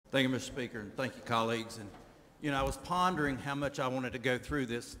Thank you, Mr. Speaker, and thank you, colleagues. And, you know, I was pondering how much I wanted to go through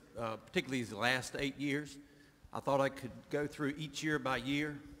this, particularly these last 8 years. I thought I could go through each year by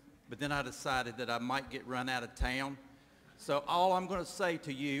year, but then I decided that I might get run out of town. So all I'm going to say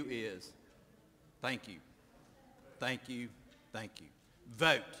to you is thank you, thank you, thank you.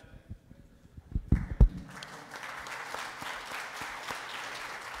 Vote.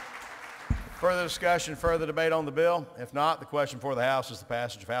 Further discussion, further debate on the bill? If not, the question for the House is the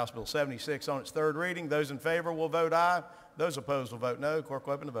passage of House Bill 76 on its third reading. Those in favor will vote aye. Those opposed will vote no. Clerk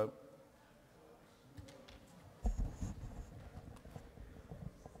will open the vote.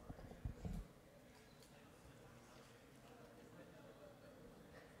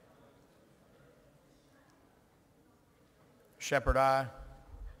 Shepherd, aye.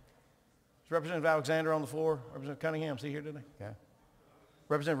 Is Representative Alexander on the floor? Representative Cunningham, is he here today? Yeah.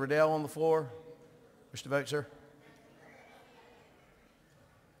 Representative Riddell on the floor. Wish to vote, sir?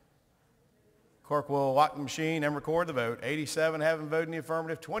 Clerk will lock the machine and record the vote. 87 having voted in the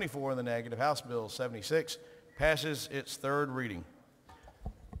affirmative, 24 in the negative. House Bill 76 passes its third reading.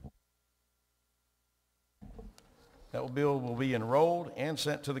 That bill will be enrolled and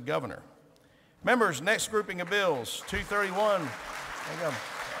sent to the governor. Members, next grouping of bills, 231. There you go.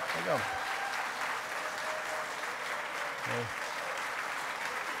 There you go. Okay.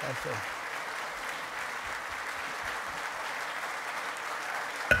 Okay.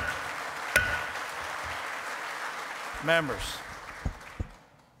 Members,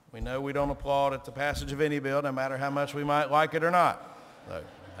 we know we don't applaud at the passage of any bill, no matter how much we might like it or not. The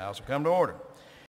House will come to order.